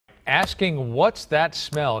Asking what's that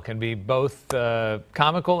smell can be both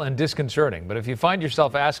comical and disconcerting. But if you find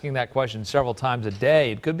yourself asking that question several times a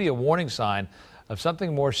day, it could be a warning sign of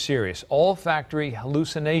something more serious. Olfactory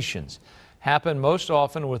hallucinations happen most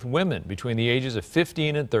often with women between the ages of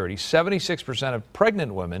 15 and 30. 76% of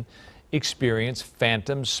pregnant women experience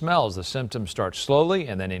phantom smells. The symptoms start slowly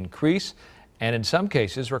and then increase, and in some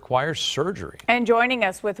cases require surgery. And joining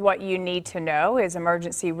us with what you need to know is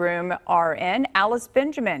emergency room RN Alice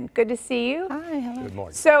Benjamin. Good to see you. Hi, hello. Good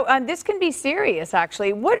morning. So this can be serious,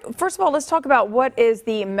 actually. First of all, let's talk about what is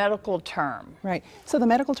the medical term. Right. So the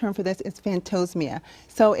medical term for this is phantosmia.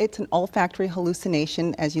 So it's an olfactory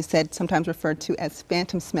hallucination, as you said, sometimes referred to as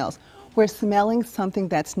phantom smells. We're smelling something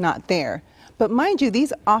that's not there. But mind you,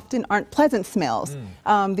 these often aren't pleasant smells.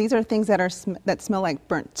 These are things that smell like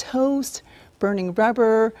burnt toast, burning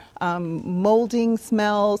rubber, molding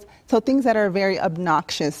smells, so things that are very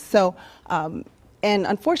obnoxious. So, and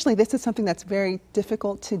unfortunately, this is something that's very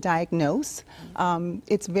difficult to diagnose.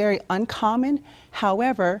 It's very uncommon.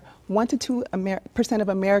 However, 1 to 2% of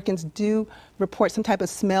Americans do report some type of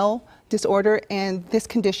smell disorder, and this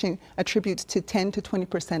condition attributes to 10 to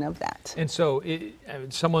 20% of that. And so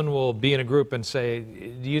someone will be in a group and say,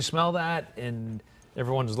 do you smell that? And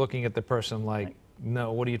everyone's looking at the person like,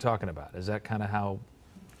 no, what are you talking about? Is that kind of how?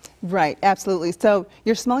 Right, absolutely. So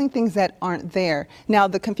you're smelling things that aren't there. Now,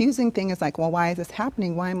 the confusing thing is like, well, why is this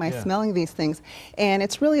happening? Why am I smelling these things? And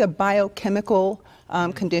it's really a biochemical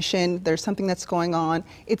condition. There's something that's going on.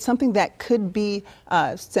 It's something that could be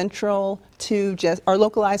central to or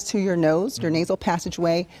localized to your nose, your nasal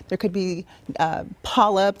passageway. There could be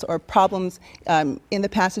polyps or problems in the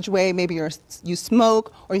passageway. Maybe you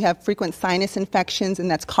smoke or you have frequent sinus infections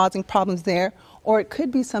and that's causing problems there. Or it could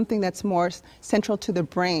be something that's more central to the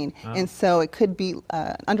brain, and so it could be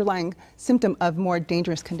an underlying symptom of more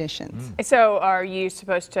dangerous conditions. So are you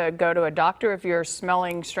supposed to go to a doctor if you're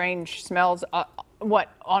smelling strange smells?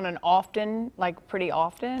 On an often, like pretty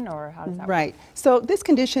often, or how does that work? Right. So this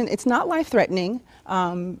condition, it's not life-threatening,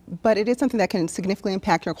 but it is something that can significantly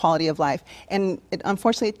impact your quality of life. And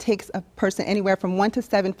unfortunately, it takes a person anywhere from 1 to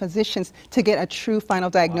 7 physicians to get a true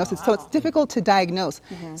final diagnosis. Wow. So it's difficult to diagnose.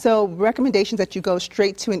 So recommendations that you go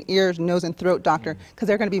straight to an ear, nose, and throat doctor, because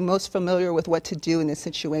they're going to be most familiar with what to do in this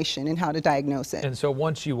situation and how to diagnose it. And so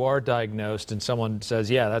once you are diagnosed and someone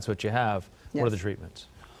says, yeah, that's what you have, what are the treatments?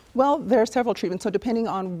 Well, there are several treatments, so depending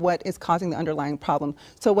on what is causing the underlying problem.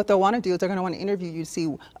 So what they'll want to do is they're going to want to interview you to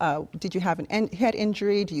see, did you have an head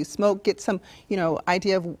injury, do you smoke, get some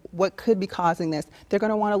idea of what could be causing this. They're going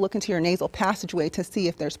to want to look into your nasal passageway to see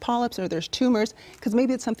if there's polyps or there's tumors, because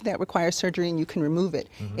maybe it's something that requires surgery and you can remove it.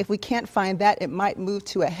 If we can't find that, it might move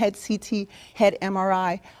to a head CT, head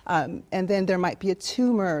MRI, and then there might be a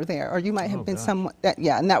tumor there, or you might have been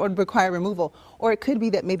and that would require removal. Or it could be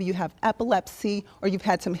that maybe you have epilepsy or you've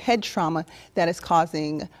had some head trauma that is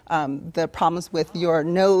causing the problems with your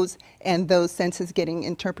nose and those senses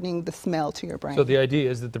interpreting the smell to your brain. So the idea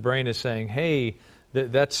is that the brain is saying, hey,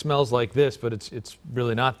 that smells like this, but it's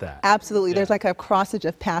really not that. Absolutely. There's like a crossage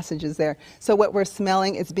of passages there. So what we're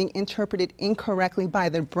smelling is being interpreted incorrectly by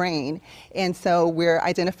the brain, and so we're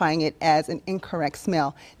identifying it as an incorrect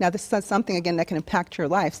smell. Now, this is something, again, that can impact your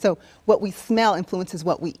life. So what we smell influences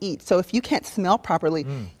what we eat. So if you can't smell properly,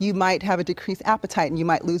 you might have a decreased appetite and you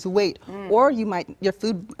might lose weight, or your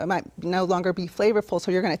food might no longer be flavorful, so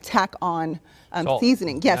you're going to tack on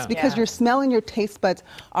seasoning. Yes, because your smell and your taste buds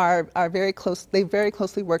are very close. They very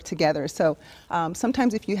closely work together. So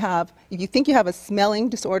sometimes if you think you have a smelling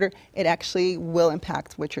disorder, it actually will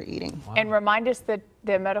impact what you're eating. Wow. And remind us that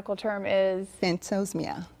the medical term is?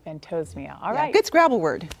 Phantosmia. Phantosmia. All right. Good Scrabble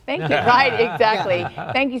word. Thank you. Right, exactly.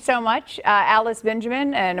 Thank you so much. Alice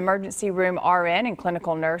Benjamin, an emergency room RN and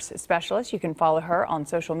clinical nurse specialist. You can follow her on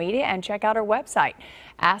social media and check out her website,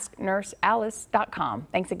 asknursealice.com.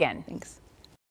 Thanks again. Thanks.